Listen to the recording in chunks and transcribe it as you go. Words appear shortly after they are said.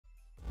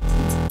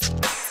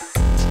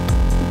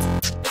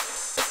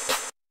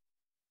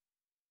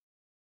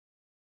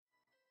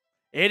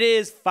It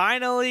is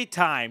finally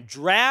time.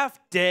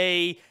 Draft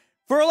day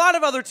for a lot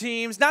of other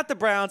teams, not the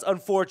Browns,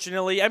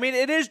 unfortunately. I mean,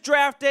 it is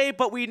draft day,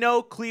 but we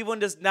know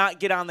Cleveland does not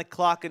get on the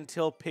clock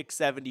until pick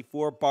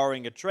 74,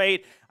 barring a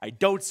trade. I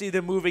don't see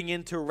them moving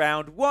into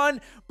round one,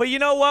 but you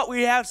know what?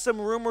 We have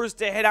some rumors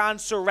to hit on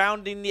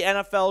surrounding the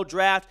NFL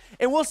draft,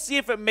 and we'll see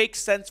if it makes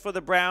sense for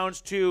the Browns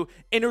to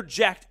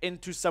interject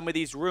into some of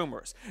these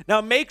rumors.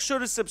 Now, make sure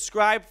to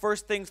subscribe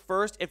first things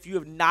first if you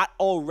have not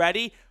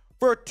already,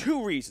 for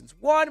two reasons.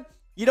 One,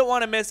 you don't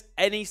want to miss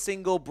any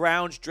single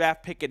Browns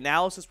draft pick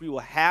analysis we will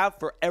have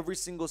for every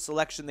single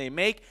selection they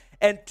make.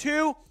 And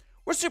two,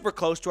 we're super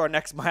close to our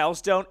next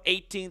milestone,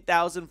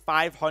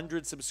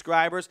 18,500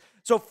 subscribers.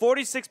 So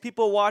 46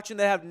 people watching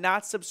that have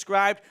not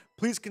subscribed,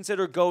 please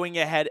consider going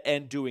ahead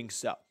and doing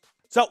so.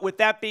 So with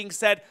that being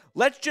said,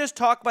 let's just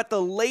talk about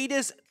the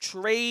latest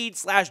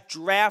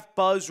trade/draft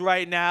buzz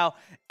right now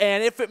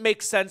and if it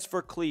makes sense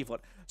for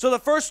Cleveland. So the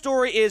first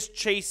story is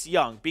Chase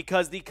Young,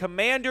 because the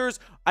Commanders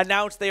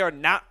announced they are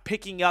not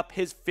picking up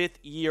his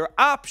fifth-year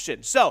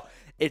option. So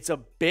it's a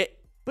bit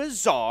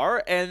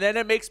bizarre, and then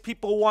it makes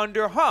people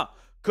wonder,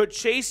 could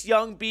Chase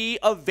Young be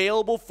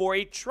available for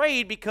a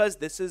trade because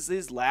this is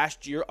his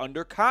last year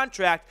under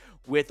contract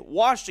with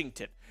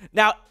Washington?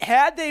 Now,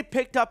 had they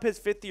picked up his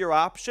fifth-year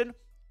option,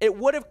 it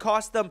would have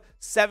cost them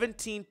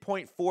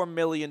 $17.4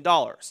 million.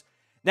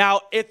 Now,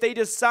 if they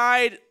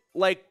decide,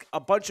 like a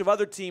bunch of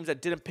other teams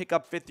that didn't pick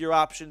up fifth-year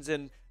options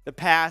in the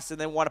past and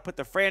then want to put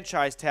the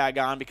franchise tag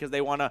on because they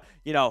want to,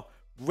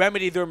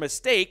 remedy their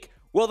mistake,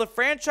 well, the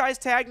franchise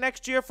tag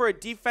next year for a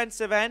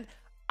defensive end,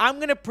 I'm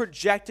going to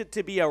project it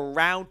to be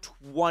around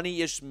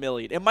 20-ish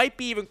million. It might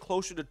be even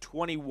closer to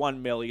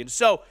 21 million.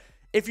 So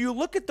if you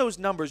look at those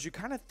numbers, you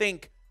kind of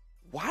think,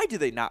 why do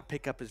they not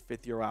pick up his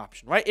fifth-year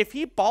option, right? If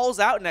he balls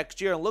out next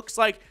year and looks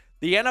like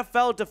the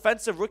NFL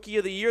Defensive Rookie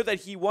of the Year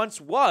that he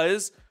once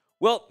was,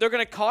 well, they're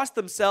going to cost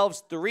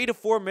themselves $3 to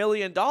 $4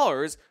 million.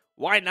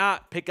 Why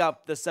not pick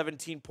up the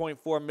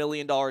 $17.4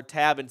 million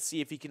tab and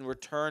see if he can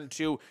return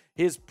to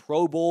his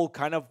Pro Bowl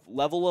kind of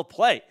level of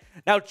play?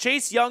 Now,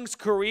 Chase Young's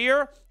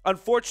career,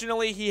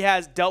 unfortunately, he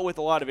has dealt with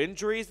a lot of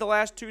injuries the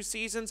last two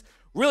seasons.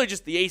 Really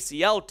just the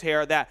ACL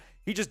tear that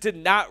he just did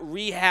not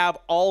rehab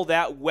all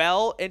that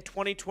well in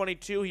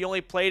 2022. He only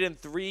played in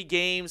 3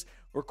 games,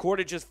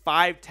 recorded just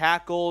 5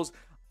 tackles.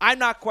 I'm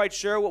not quite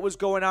sure what was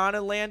going on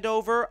in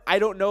Landover. I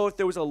don't know if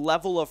there was a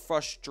level of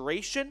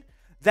frustration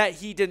that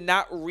he did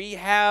not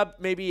rehab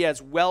maybe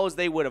as well as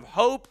they would have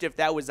hoped, if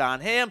that was on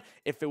him,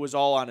 if it was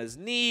all on his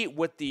knee,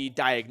 what the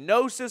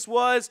diagnosis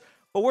was.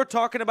 But we're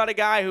talking about a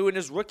guy who in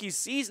his rookie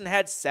season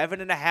had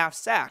 7.5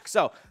 sacks.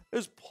 So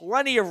there's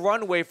plenty of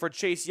runway for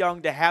Chase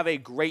Young to have a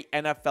great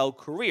NFL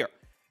career.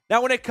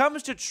 Now, when it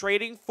comes to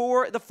trading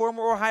for the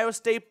former Ohio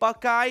State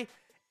Buckeye,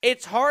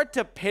 it's hard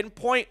to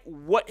pinpoint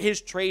what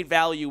his trade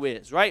value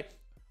is, right?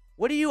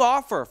 What do you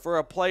offer for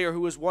a player who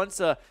was once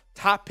a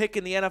top pick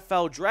in the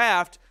NFL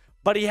draft,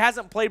 but he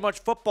hasn't played much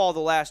football the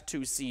last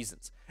 2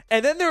 seasons?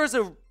 And then there is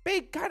a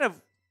big kind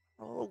of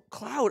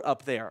cloud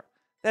up there.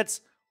 That's,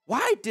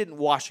 why didn't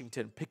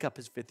Washington pick up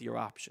his fifth-year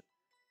option,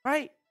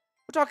 right?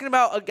 We're talking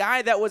about a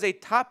guy that was a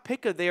top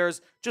pick of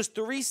theirs just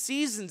 3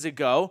 seasons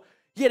ago.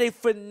 He had a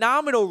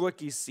phenomenal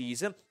rookie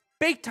season.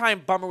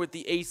 Big-time bummer with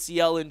the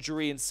ACL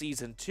injury in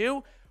season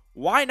 2.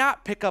 Why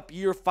not pick up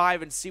year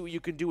 5 and see what you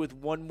can do with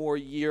 1 more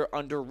year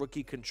under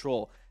rookie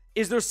control?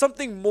 Is there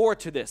something more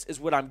to this, is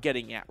what I'm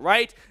getting at,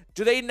 right?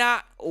 Do they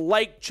not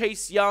like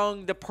Chase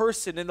Young, the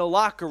person in the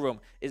locker room?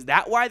 Is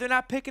that why they're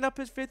not picking up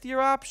his fifth-year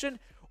option?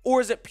 Or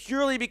is it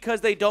purely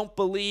because they don't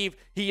believe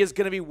he is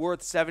going to be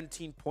worth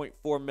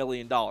 $17.4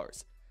 million?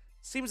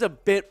 Seems a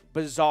bit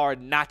bizarre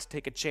not to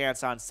take a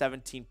chance on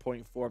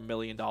 $17.4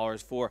 million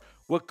for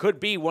what could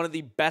be one of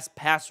the best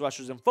pass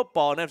rushers in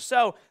football. And if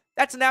so,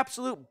 that's an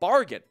absolute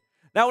bargain.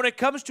 Now, when it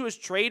comes to his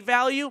trade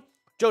value,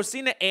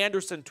 Josina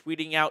Anderson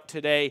tweeting out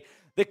today,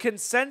 the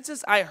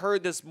consensus I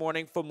heard this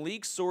morning from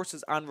league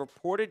sources on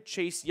reported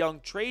Chase Young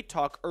trade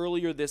talk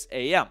earlier this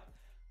AM.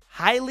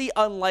 Highly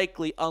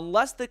unlikely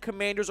unless the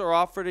Commanders are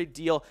offered a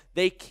deal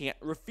they can't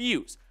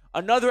refuse.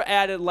 Another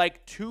added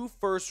like 2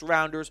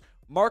 first-rounders.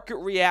 Market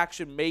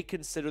reaction may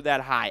consider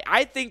that high.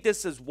 I think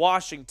this is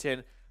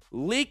Washington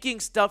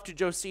leaking stuff to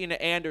Josina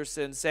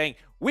Anderson saying,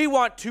 we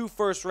want 2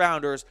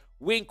 first-rounders,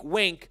 wink,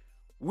 wink.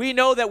 We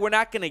know that we're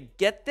not going to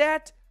get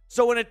that.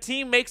 So when a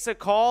team makes a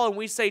call and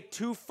we say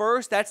 2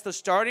 first, that's the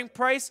starting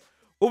price,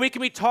 well, we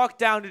can be talked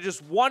down to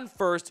just 1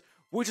 first,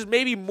 which is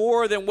maybe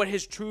more than what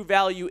his true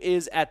value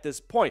is at this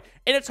point.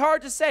 And it's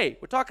hard to say.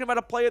 We're talking about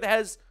a player that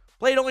has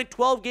played only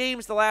 12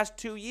 games the last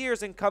 2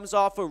 years and comes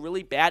off a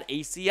really bad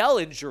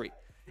ACL injury.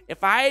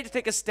 If I had to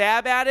take a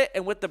stab at it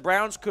and what the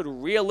Browns could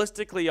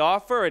realistically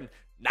offer and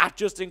not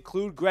just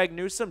include Greg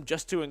Newsome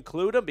just to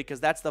include him because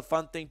that's the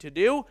fun thing to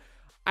do,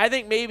 I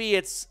think maybe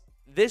it's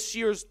this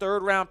year's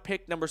 3rd-round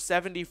pick, number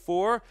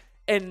 74,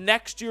 and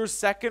next year's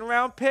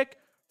 2nd-round pick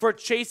for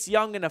Chase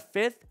Young in a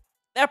 5th.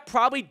 That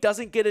probably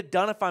doesn't get it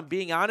done if I'm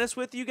being honest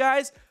with you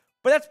guys,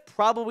 but that's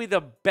probably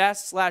the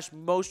best slash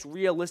most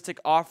realistic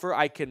offer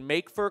I can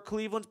make for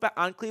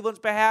on Cleveland's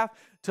behalf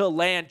to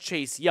land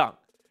Chase Young.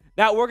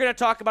 Now, we're going to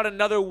talk about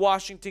another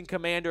Washington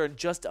Commander in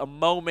just a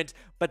moment,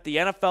 but the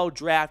NFL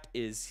Draft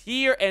is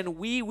here, and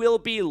we will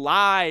be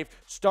live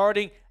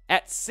starting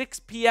at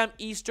 6 p.m.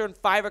 Eastern,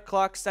 5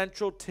 o'clock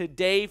Central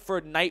today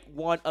for night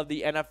 1 of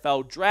the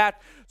NFL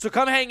Draft. So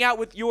come hang out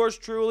with yours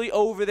truly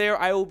over there.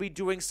 I will be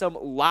doing some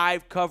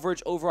live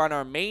coverage over on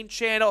our main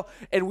channel,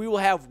 and we will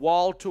have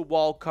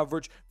wall-to-wall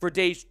coverage for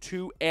days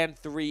 2 and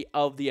 3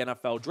 of the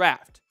NFL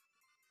Draft.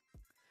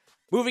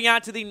 Moving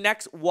on to the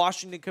next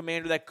Washington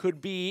Commander that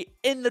could be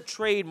in the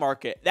trade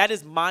market. That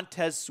is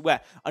Montez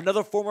Sweat,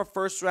 another former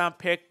first-round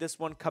pick, this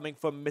one coming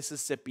from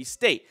Mississippi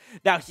State.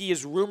 Now, he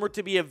is rumored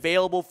to be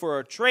available for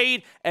a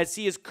trade as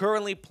he is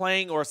currently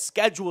playing or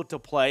scheduled to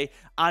play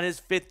on his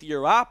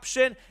 5th-year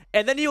option,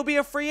 and then he'll be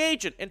a free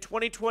agent in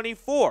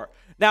 2024.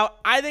 Now,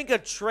 I think a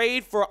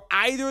trade for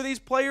either of these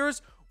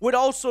players would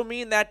also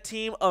mean that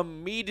team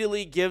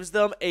immediately gives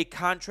them a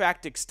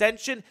contract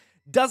extension.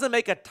 Doesn't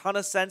make a ton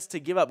of sense to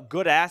give up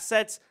good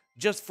assets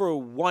just for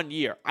 1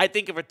 year. I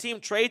think if a team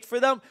trades for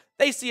them,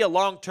 they see a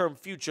long-term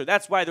future.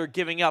 That's why they're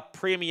giving up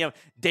premium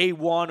day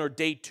 1 or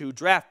day 2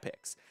 draft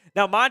picks.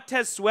 Now,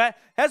 Montez Sweat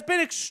has been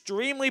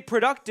extremely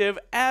productive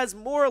as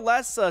more or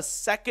less a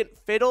second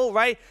fiddle,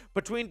 right?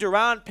 Between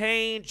Deron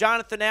Payne,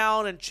 Jonathan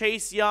Allen, and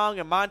Chase Young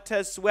and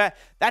Montez Sweat,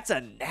 that's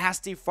a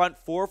nasty front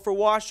four for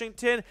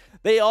Washington.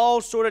 They all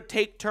sort of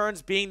take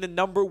turns being the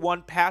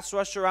 #1 pass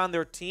rusher on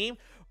their team.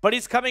 But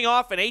he's coming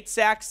off an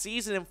 8-sack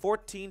season and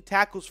 14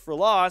 tackles for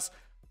loss.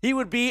 He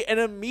would be an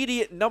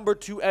immediate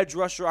 #2 edge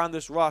rusher on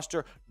this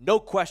roster, no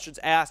questions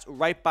asked,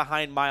 right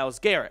behind Myles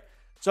Garrett.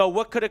 So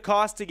what could it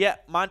cost to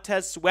get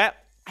Montez Sweat?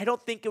 I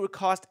don't think it would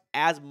cost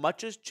as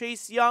much as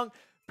Chase Young,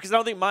 because I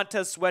don't think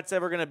Montez Sweat's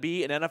ever going to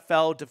be an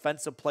NFL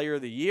Defensive Player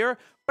of the Year,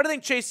 but I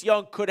think Chase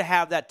Young could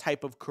have that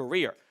type of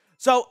career.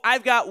 So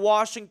I've got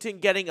Washington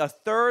getting a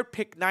 3rd,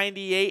 pick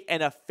 98,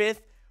 and a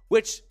 5th,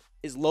 which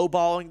is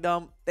lowballing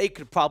them. They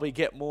could probably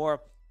get more.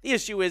 The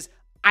issue is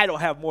I don't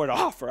have more to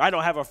offer. I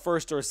don't have a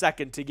 1st or a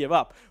 2nd to give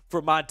up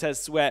for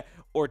Montez Sweat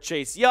or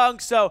Chase Young.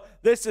 So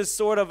this is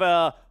sort of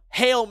a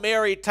Hail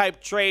Mary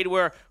type trade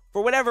where,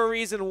 for whatever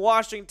reason,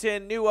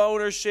 Washington, new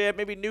ownership,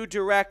 maybe new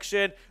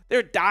direction,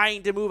 they're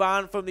dying to move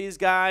on from these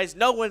guys.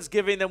 No one's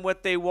giving them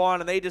what they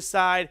want, and they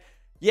decide,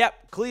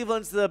 yep,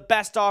 Cleveland's the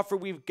best offer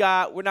we've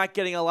got. We're not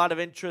getting a lot of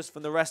interest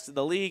from the rest of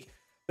the league.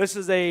 This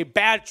is a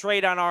bad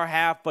trade on our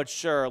half, but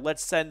sure,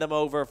 let's send them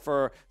over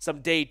for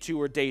some day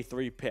 2 or day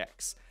 3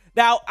 picks.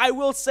 Now, I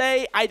will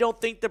say I don't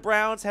think the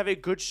Browns have a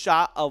good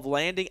shot of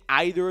landing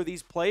either of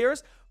these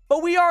players,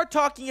 but we are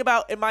talking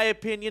about, in my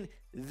opinion,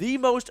 the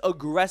most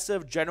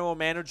aggressive general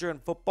manager in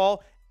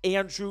football,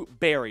 Andrew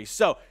Berry.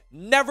 So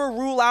never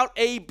rule out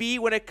AB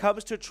when it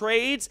comes to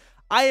trades.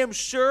 I am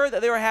sure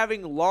that they are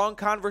having long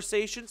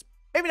conversations,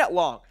 maybe not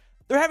long.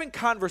 They're having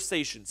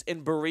conversations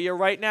in Berea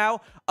right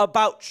now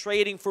about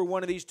trading for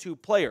one of these 2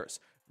 players.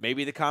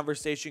 Maybe the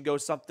conversation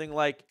goes something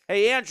like,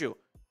 hey, Andrew,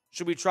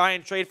 should we try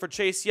and trade for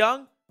Chase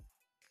Young?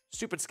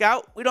 Stupid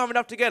scout, we don't have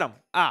enough to get him.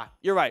 Ah,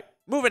 you're right.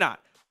 Moving on.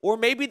 Or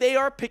maybe they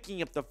are picking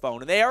up the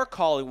phone and they are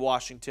calling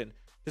Washington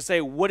to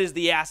say, what is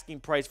the asking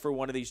price for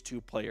one of these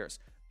 2 players?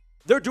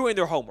 They're doing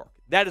their homework.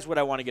 That is what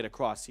I want to get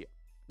across here.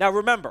 Now,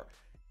 remember,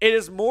 it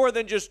is more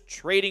than just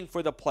trading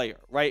for the player,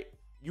 right?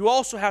 You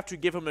also have to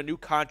give him a new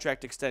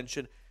contract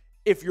extension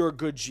if you're a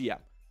good GM.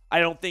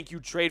 I don't think you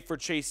trade for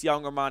Chase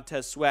Young or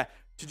Montez Sweat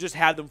to just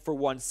have them for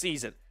 1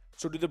 season.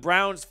 So do the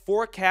Browns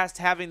forecast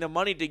having the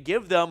money to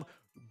give them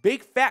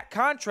big fat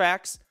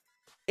contracts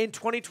in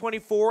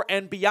 2024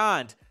 and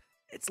beyond?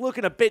 It's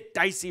looking a bit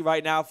dicey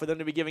right now for them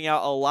to be giving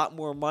out a lot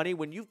more money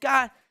when you've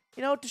got,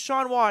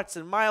 Deshaun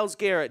Watson, Myles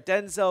Garrett,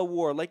 Denzel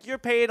Ward. Like, you're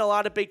paying a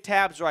lot of big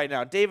tabs right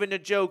now. David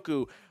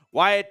Njoku,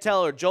 Wyatt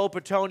Teller, Joel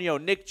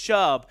Bitonio, Nick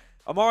Chubb,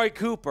 Amari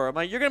Cooper. I'm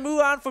like, you're going to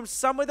move on from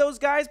some of those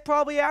guys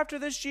probably after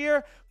this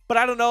year, but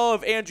I don't know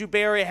if Andrew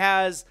Berry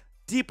has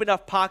deep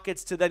enough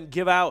pockets to then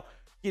give out,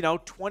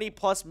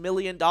 $20+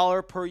 million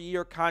per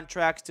year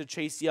contracts to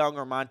Chase Young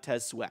or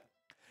Montez Sweat.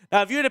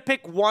 Now, if you had to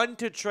pick one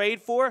to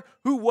trade for,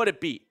 who would it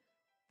be?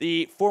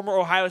 The former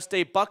Ohio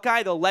State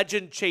Buckeye, the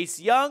legend Chase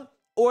Young,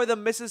 or the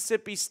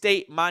Mississippi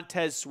State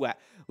Montez Sweat?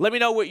 Let me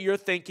know what you're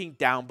thinking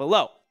down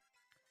below.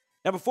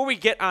 Now, before we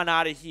get on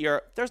out of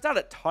here, there's not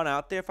a ton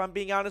out there, if I'm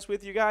being honest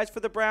with you guys, for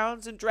the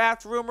Browns and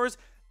draft rumors.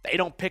 They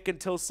don't pick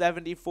until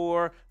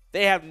 74.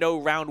 They have no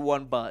round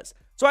 1 buzz.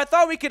 So I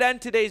thought we could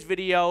end today's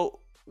video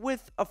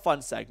with a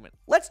fun segment.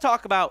 Let's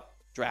talk about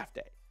draft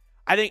day.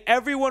 I think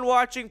everyone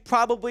watching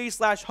probably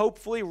 /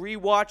 hopefully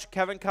rewatched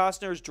Kevin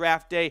Costner's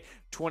Draft Day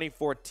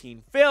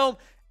 2014 film,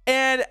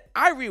 and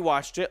I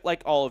rewatched it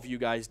like all of you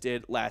guys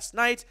did last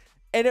night,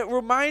 and it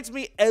reminds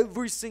me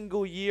every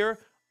single year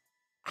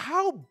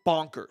how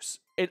bonkers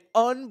and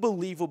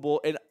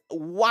unbelievable and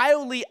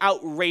wildly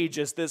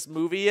outrageous this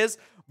movie is,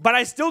 but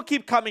I still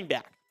keep coming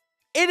back.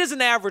 It is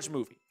an average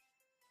movie.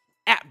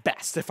 at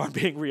best, if I'm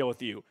being real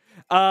with you.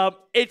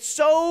 It's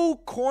so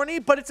corny,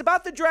 but it's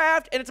about the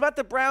draft, and it's about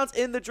the Browns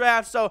in the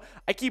draft, so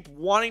I keep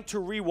wanting to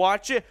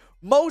rewatch it,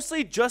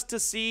 mostly just to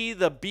see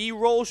the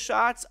B-roll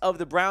shots of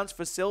the Browns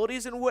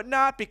facilities and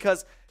whatnot,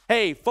 because,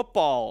 hey,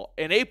 football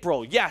in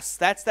April, yes,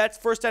 that's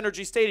First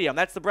Energy Stadium.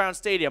 That's the Browns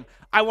Stadium.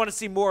 I want to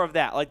see more of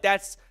that. Like,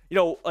 that's,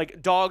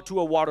 like dog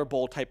to a water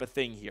bowl type of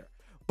thing here.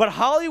 But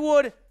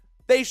Hollywood,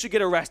 they should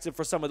get arrested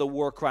for some of the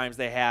war crimes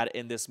they had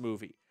in this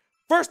movie.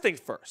 First things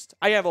first,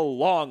 I have a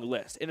long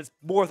list, and it's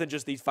more than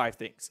just these 5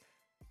 things.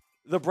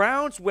 The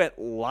Browns went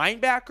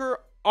linebacker,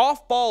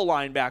 off-ball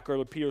linebacker,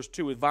 it appears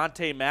too, with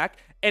Vontae Mack,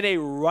 and a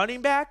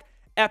running back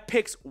at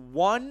picks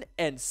 1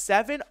 and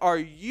 7. Are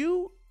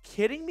you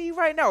kidding me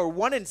right now? Or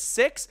 1 and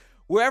 6?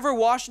 Wherever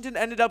Washington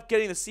ended up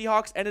getting, the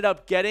Seahawks ended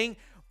up getting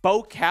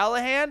Bo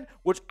Callahan,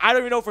 which I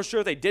don't even know for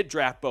sure if they did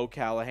draft Bo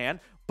Callahan,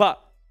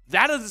 but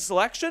that is a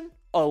selection,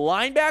 a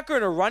linebacker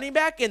and a running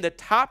back in the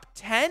top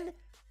 10?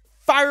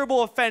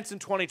 Fireable offense in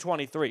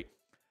 2023.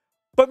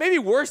 But maybe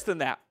worse than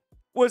that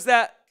was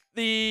that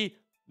the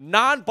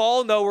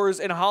non-ball knowers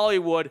in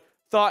Hollywood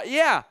thought,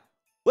 yeah,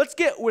 let's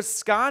get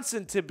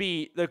Wisconsin to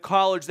be the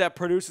college that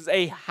produces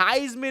a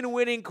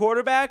Heisman-winning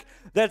quarterback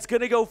that's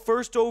going to go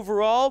first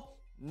overall.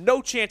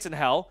 No chance in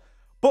hell.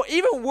 But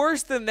even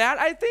worse than that,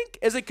 I think,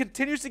 as it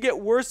continues to get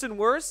worse and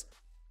worse,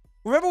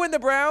 remember when the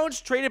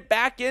Browns traded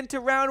back into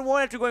round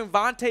 1 after going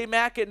Vontae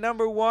Mack at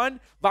number 1?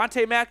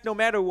 Vontae Mack no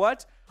matter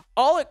what.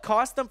 All it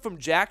cost them from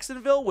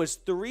Jacksonville was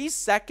 3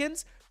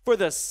 seconds for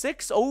the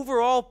 6th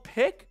overall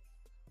pick?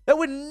 That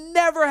would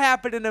never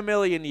happen in a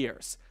million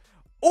years.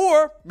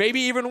 Or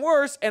maybe even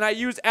worse, and I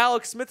use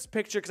Alex Smith's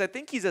picture because I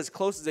think he's as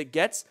close as it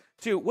gets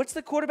to, what's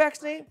the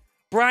quarterback's name?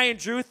 Brian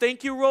Drew.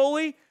 Thank you,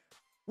 Rolly.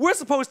 We're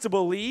supposed to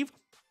believe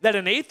that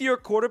an 8th-year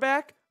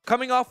quarterback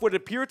coming off what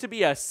appeared to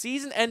be a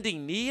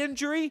season-ending knee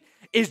injury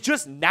is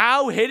just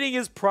now hitting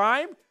his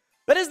prime?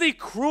 That is the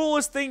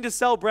cruelest thing to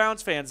sell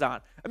Browns fans on.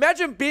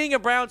 Imagine being a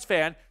Browns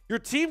fan, your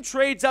team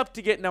trades up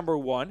to get number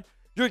 1,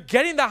 you're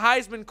getting the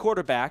Heisman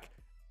quarterback,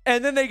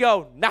 and then they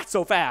go, not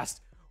so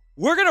fast.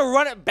 We're going to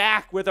run it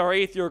back with our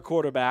 8th-year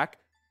quarterback,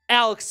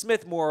 Alex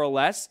Smith more or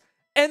less,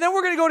 and then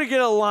we're going to go to get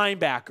a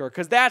linebacker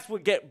because that's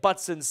what get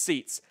butts in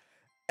seats.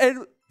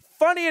 And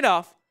funny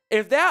enough,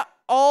 if that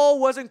all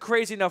wasn't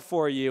crazy enough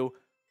for you,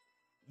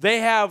 they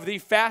have the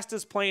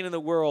fastest plane in the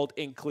world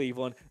in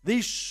Cleveland,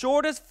 the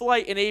shortest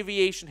flight in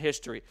aviation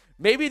history.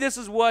 Maybe this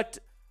is what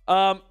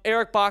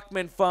Eric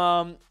Bachman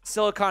from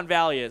Silicon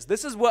Valley is.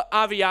 This is what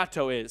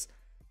Aviato is.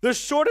 The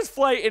shortest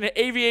flight in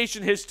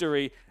aviation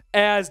history,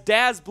 as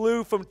Daz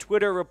Blue from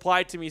Twitter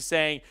replied to me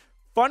saying,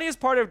 funniest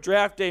part of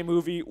Draft Day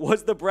movie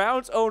was the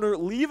Browns owner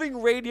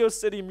leaving Radio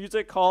City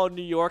Music Hall in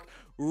New York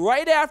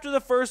right after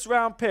the first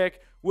round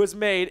pick was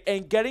made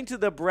and getting to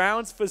the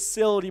Browns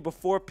facility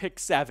before pick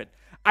 7.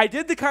 I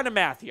did the kind of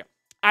math here.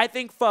 I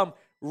think from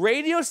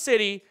Radio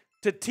City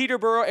to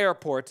Teterboro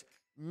Airport,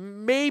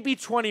 maybe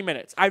 20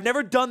 minutes. I've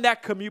never done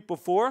that commute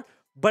before,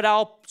 but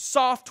I'll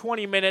soft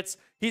 20 minutes.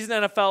 He's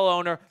an NFL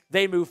owner.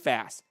 They move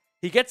fast.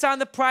 He gets on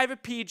the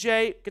private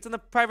PJ, gets on the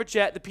private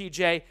jet, the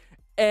PJ,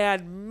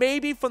 and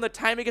maybe from the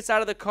time he gets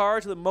out of the car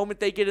to the moment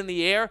they get in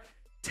the air,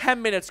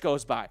 10 minutes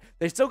goes by.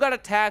 They still got a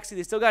taxi.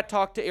 They still got to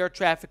talk to air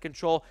traffic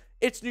control.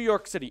 It's New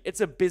York City.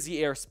 It's a busy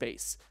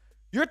airspace.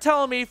 You're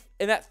telling me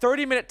in that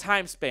 30-minute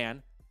time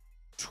span,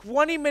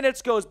 20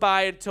 minutes goes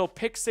by until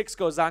pick 6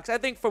 goes on. Because I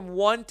think from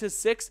 1 to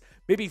 6,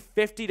 maybe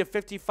 50 to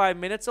 55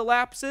 minutes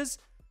elapses.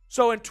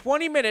 So in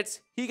 20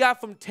 minutes, he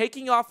got from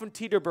taking off from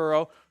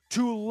Teterboro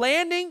to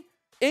landing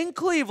in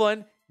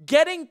Cleveland,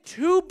 getting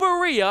to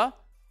Berea,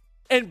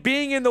 and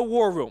being in the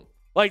war room.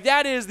 Like,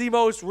 that is the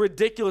most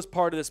ridiculous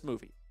part of this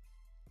movie.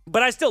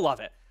 But I still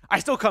love it. I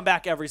still come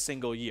back every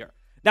single year.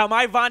 Now,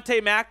 my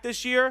Vontae Mack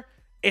this year,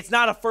 it's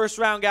not a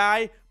first-round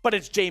guy, but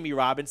it's Jamie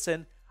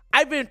Robinson.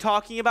 I've been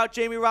talking about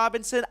Jamie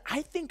Robinson,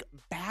 I think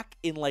back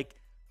in like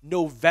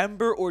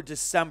November or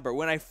December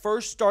when I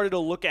first started to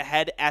look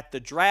ahead at the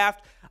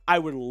draft. I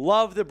would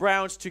love the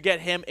Browns to get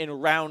him in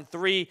round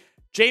 3.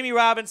 Jamie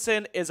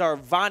Robinson is our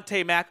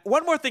Vontae Mack.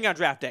 One more thing on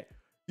draft day.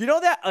 You know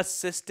that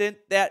assistant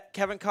that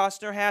Kevin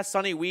Costner has,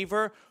 Sonny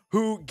Weaver,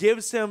 who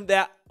gives him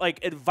that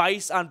like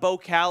advice on Bo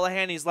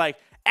Callahan? He's like,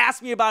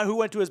 ask me about who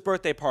went to his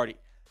birthday party.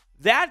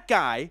 That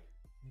guy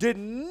did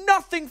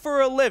nothing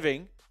for a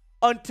living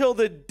until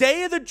the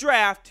day of the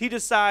draft. He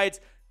decides,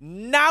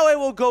 now I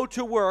will go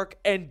to work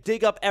and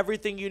dig up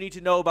everything you need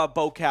to know about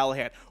Bo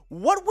Callahan.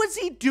 What was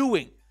he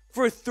doing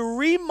for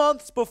 3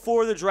 months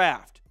before the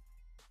draft?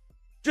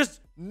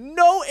 Just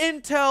no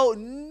intel,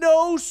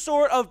 no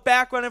sort of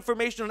background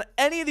information on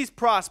any of these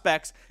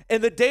prospects.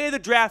 And the day of the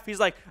draft, he's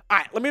like, all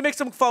right, let me make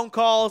some phone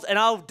calls and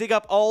I'll dig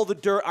up all the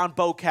dirt on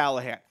Bo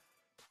Callahan.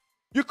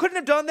 You couldn't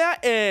have done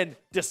that in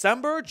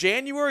December,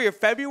 January, or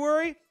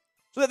February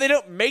so that they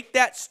don't make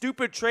that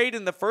stupid trade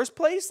in the first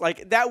place?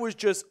 Like, that was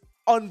just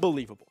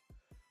unbelievable.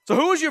 So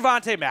who is your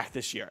Vontae Mack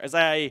this year? As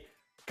I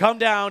come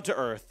down to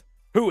earth,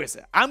 who is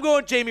it? I'm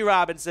going Jamie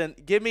Robinson.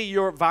 Give me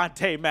your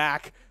Vontae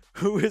Mack.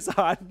 Who is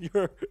on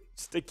your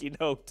sticky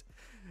note?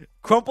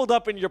 crumpled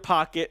up in your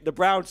pocket. The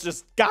Browns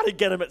just got to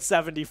get him at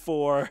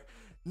 74.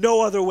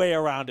 No other way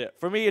around it.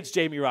 For me, it's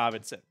Jamie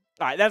Robinson.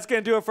 All right, that's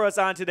going to do it for us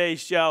on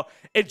today's show.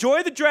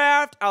 Enjoy the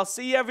draft. I'll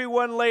see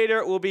everyone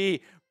later. We'll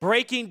be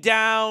breaking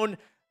down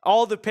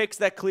all the picks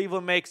that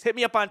Cleveland makes. Hit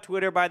me up on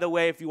Twitter, by the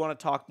way, if you want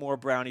to talk more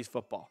Brownies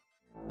football.